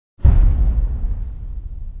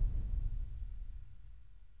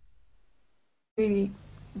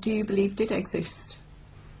do you believe did exist?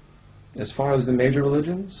 As far as the major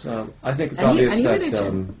religions, I think it's obvious that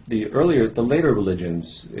the later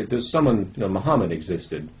religions, there's someone, Muhammad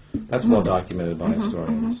existed. That's well documented by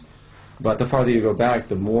historians. But the farther you go back,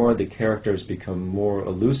 the more the characters become more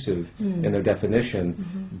elusive in their definition.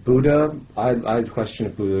 Buddha, I'd question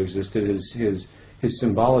if Buddha existed. His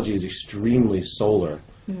symbology is extremely solar,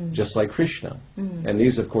 just like Krishna. And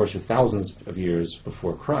these, of course, are thousands of years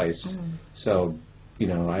before Christ. So,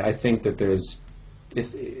 I think that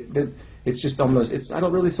it's just almost, I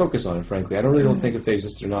don't really focus on it, frankly. I don't think if they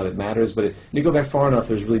exist or not it matters, but when you go back far enough,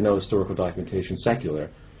 there's really no historical documentation secular.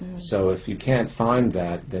 So if you can't find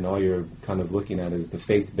that, then all you're kind of looking at is the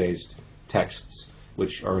faith-based texts,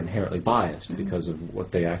 which are inherently biased because of what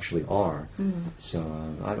they actually are. So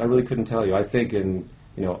I really couldn't tell you. I think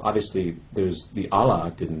obviously there's the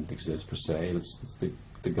Allah didn't exist per se. It's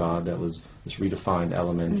the God that was this redefined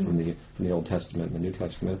element from the Old Testament and the New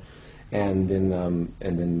Testament. And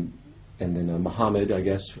then Muhammad, I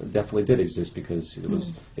guess, definitely did exist because it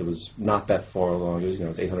was not that far along. It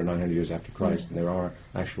was 800, 900 years after Christ, and there are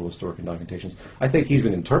actual historical documentations. I think he's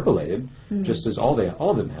been interpolated, just as all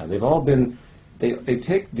of them have. They've all been. They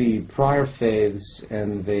take the prior faiths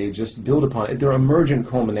and they just build upon it. They're emergent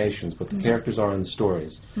culminations, but the characters are in the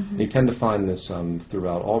stories. And you tend to find this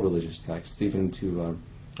throughout all religious texts, even to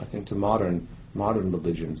I think to modern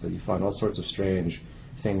religions, that you find all sorts of strange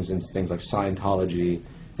things in things like Scientology.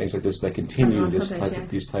 Things like this that continue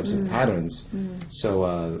these types of patterns.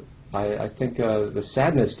 So I think the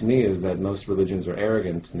sadness to me is that most religions are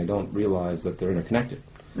arrogant and they don't realize that they're interconnected.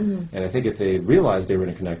 And I think if they realized they were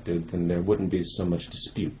interconnected, then there wouldn't be so much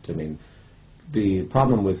dispute. I mean, the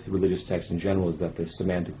problem with religious texts in general is that they're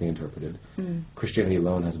semantically interpreted. Christianity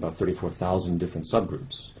alone has about 34,000 different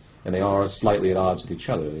subgroups. And they are slightly at odds with each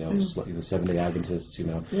other. The Seventh-day Adventists,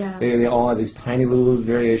 they all have these tiny little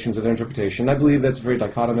variations of their interpretation. I believe that's very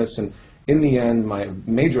dichotomous, and in the end, my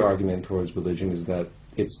major argument towards religion is that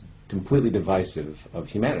it's completely divisive of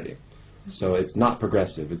humanity. So it's not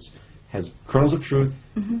progressive. It has kernels of truth,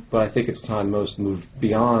 but I think it's time most move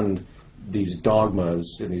beyond these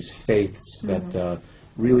dogmas and these faiths that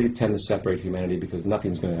really tend to separate humanity, because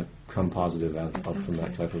nothing's going to come positive out from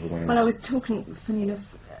that type of awareness. Well, I was talking, funny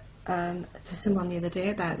enough, to someone the other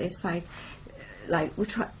day about this, like we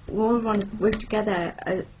all want to work together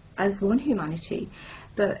as one humanity,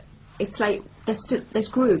 but it's like there's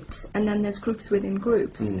groups, and then there's groups within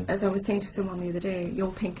groups. As I was saying to someone the other day,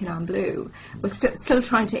 you're pink and I'm blue. We're still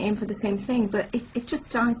trying to aim for the same thing, but it just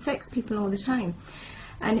dissects people all the time.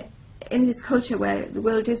 And in this culture where the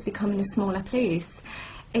world is becoming a smaller place,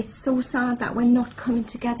 it's so sad that we're not coming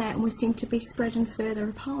together and we seem to be spreading further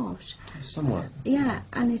apart. Somewhat. Yeah,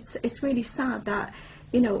 and it's really sad that,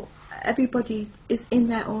 everybody is in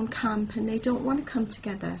their own camp and they don't want to come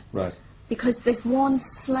together. Right. Because there's one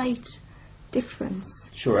slight difference.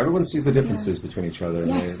 Sure, everyone sees the differences between each other,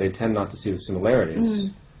 and they tend not to see the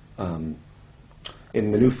similarities. In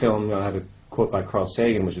the new film, I have a quote by Carl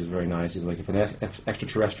Sagan, which is very nice. He's like, if an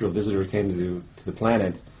extraterrestrial visitor came to the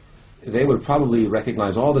planet, they would probably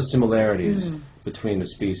recognize all the similarities between the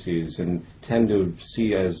species and tend to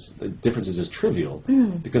see as the differences as trivial,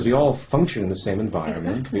 because we all function in the same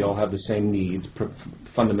environment. Exactly. We all have the same needs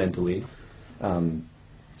fundamentally.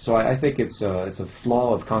 So I think it's a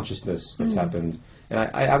flaw of consciousness that's happened. And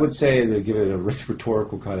I would say, to give it a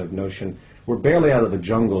rhetorical kind of notion, we're barely out of the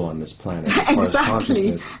jungle on this planet as far as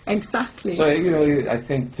consciousness. Exactly. So, I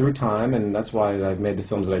think through time, and that's why I've made the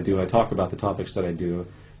films that I do, I talk about the topics that I do,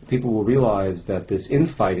 people will realize that this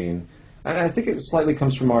infighting, and I think it slightly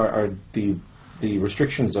comes from the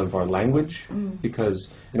restrictions of our language, because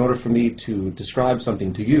in order for me to describe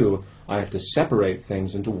something to you, I have to separate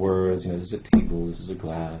things into words. This is a table, this is a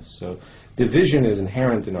glass. So division is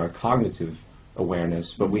inherent in our cognitive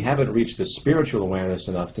awareness, but we haven't reached the spiritual awareness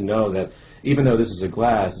enough to know that even though this is a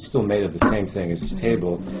glass, it's still made of the same thing as this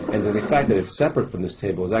table, and the fact that it's separate from this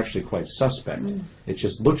table is actually quite suspect. It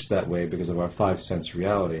just looks that way because of our five-sense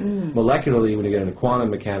reality. Molecularly, when you get into quantum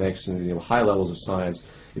mechanics and high levels of science,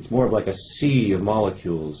 it's more of like a sea of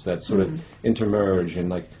molecules that sort of intermerge,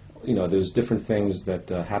 and there's different things that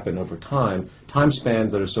happen over time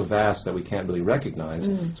spans that are so vast that we can't really recognize,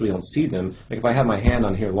 so we don't see them. Like if I have my hand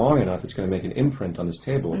on here long enough, it's going to make an imprint on this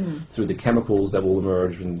table through the chemicals that will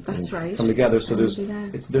emerge and come together. So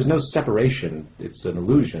there's no separation. It's an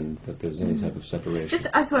illusion that there's any type of separation. Just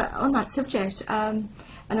as we're on that subject, and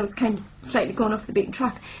I was kind of slightly going off the beaten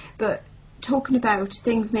track, but talking about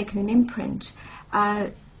things making an imprint,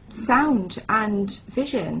 sound and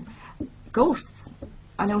vision, ghosts.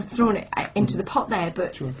 I know throwing it into the pot there,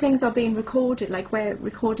 but Sure. things are being recorded, like we're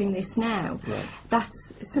recording this now. Right.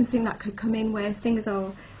 That's something that could come in where things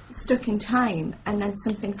are stuck in time and then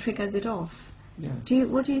something triggers it off. Yeah.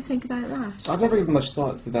 What do you think about that? I've never given much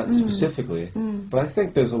thought to that specifically, but I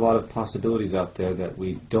think there's a lot of possibilities out there that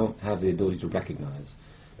we don't have the ability to recognize.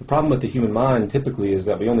 The problem with the human mind typically is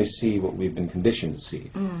that we only see what we've been conditioned to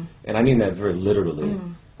see. And I mean that very literally.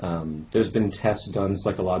 There's been tests done,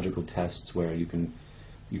 psychological tests, where you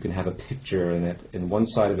can have a picture, and one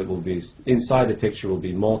side of it will be, inside the picture will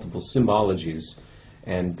be multiple symbologies,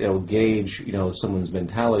 and it'll gauge, someone's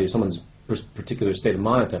mentality, someone's particular state of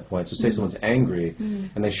mind at that point. So say someone's angry,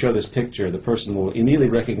 and they show this picture, the person will immediately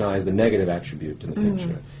recognize the negative attribute in the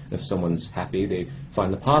picture. If someone's happy, they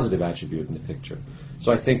find the positive attribute in the picture.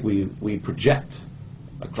 So I think we project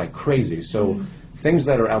like crazy. So things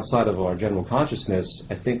that are outside of our general consciousness,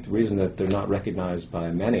 I think the reason that they're not recognized by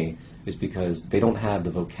many is because they don't have the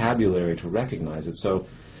vocabulary to recognize it. So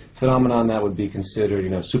phenomenon that would be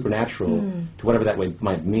considered, supernatural, to whatever that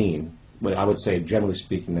might mean. But I would say, generally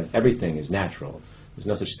speaking, that everything is natural. There's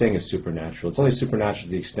no such thing as supernatural. It's only supernatural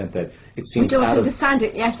to the extent that it seems We don't understand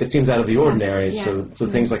it, yes. It seems out of the ordinary. Yeah. So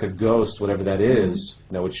things like a ghost, whatever that is,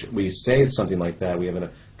 which we say something like that, we have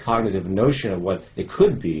a cognitive notion of what it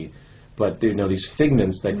could be, but these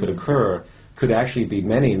figments that could occur could actually be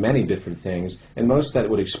many, many different things, and most that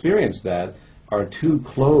would experience that are too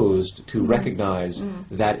closed to recognize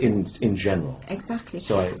that in general. Exactly.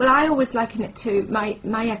 So I always liken it to,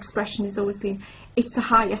 my expression has always been, it's a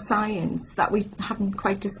higher science that we haven't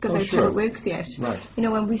quite discovered how it works yet. Right.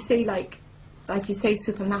 When we see, like you say,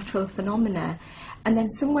 supernatural phenomena, and then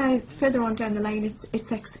somewhere further on down the line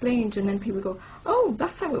it's explained, and then people go, oh,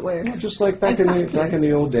 that's how it works. Yeah, just like back in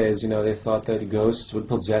the old days, they thought that ghosts would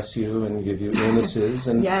possess you and give you illnesses.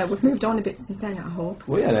 And yeah, we've moved on a bit since then, I hope.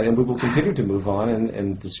 Well, yeah, and we will continue to move on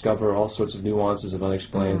and discover all sorts of nuances of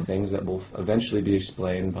unexplained things that will eventually be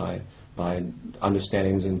explained by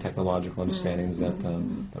understandings and technological understandings that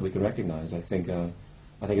we can recognize. I think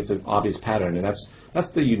it's an obvious pattern, and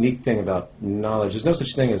that's the unique thing about knowledge. There's no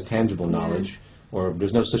such thing as tangible knowledge, or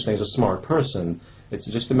there's no such thing as a smart person. It's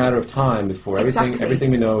just a matter of time before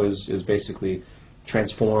everything we know is basically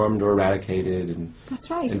transformed or eradicated. And that's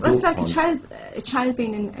right. Well, it's like a child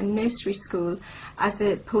being in nursery school as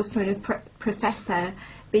opposed to a professor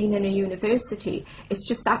being in a university. It's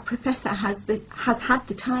just that professor has had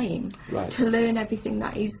the time to learn everything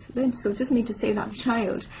that he's learned. So it doesn't mean to say that the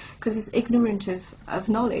child, because it's ignorant of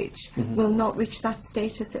knowledge, will not reach that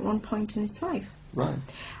status at one point in its life. Right.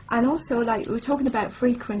 And also, like we were talking about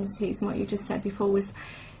frequencies, and what you just said before was,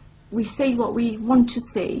 we see what we want to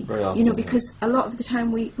see. Very often, because a lot of the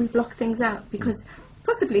time we block things out because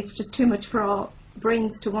possibly it's just too much for our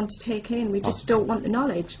brains to want to take in. We just don't want the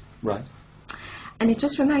knowledge. Right. And it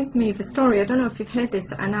just reminds me of a story. I don't know if you've heard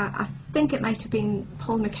this, and I think it might have been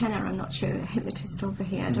Paul McKenna. I'm not sure, a hypnotist over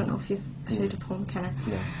here. I don't know if you've heard of Paul McKenna.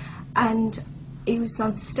 Yeah. And he was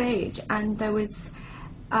on stage, and there was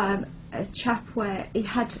a chap where he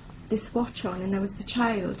had this watch on, and there was the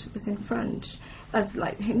child was in front of the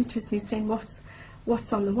hypnotist, and he was saying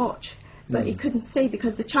what's on the watch, but he couldn't see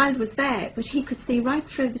because the child was there, but he could see right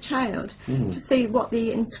through the child to see what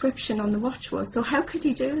the inscription on the watch was. So how could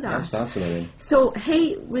he do that? That's fascinating. So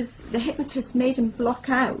the hypnotist made him block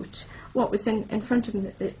out what was in front of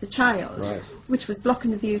him, the child, which was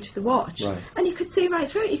blocking the view to the watch. Right. And you could see right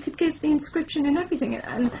through it. You could give the inscription and everything.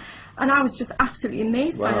 And I was just absolutely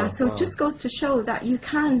amazed by that. So it just goes to show that you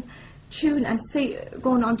can tune and see,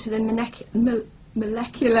 going on to the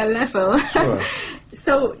molecular level. Sure.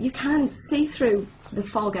 So you can see through the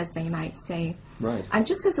fog, as they might say. Right. And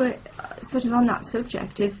just as we're sort of on that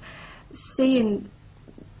subject of seeing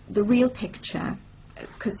the real picture,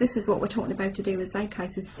 because this is what we're talking about today with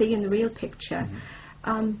Zeitgeist, is seeing the real picture.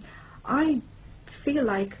 I feel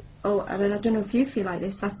like, and I don't know if you feel like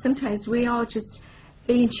this, that sometimes we are just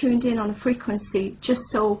being tuned in on a frequency just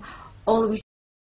so all we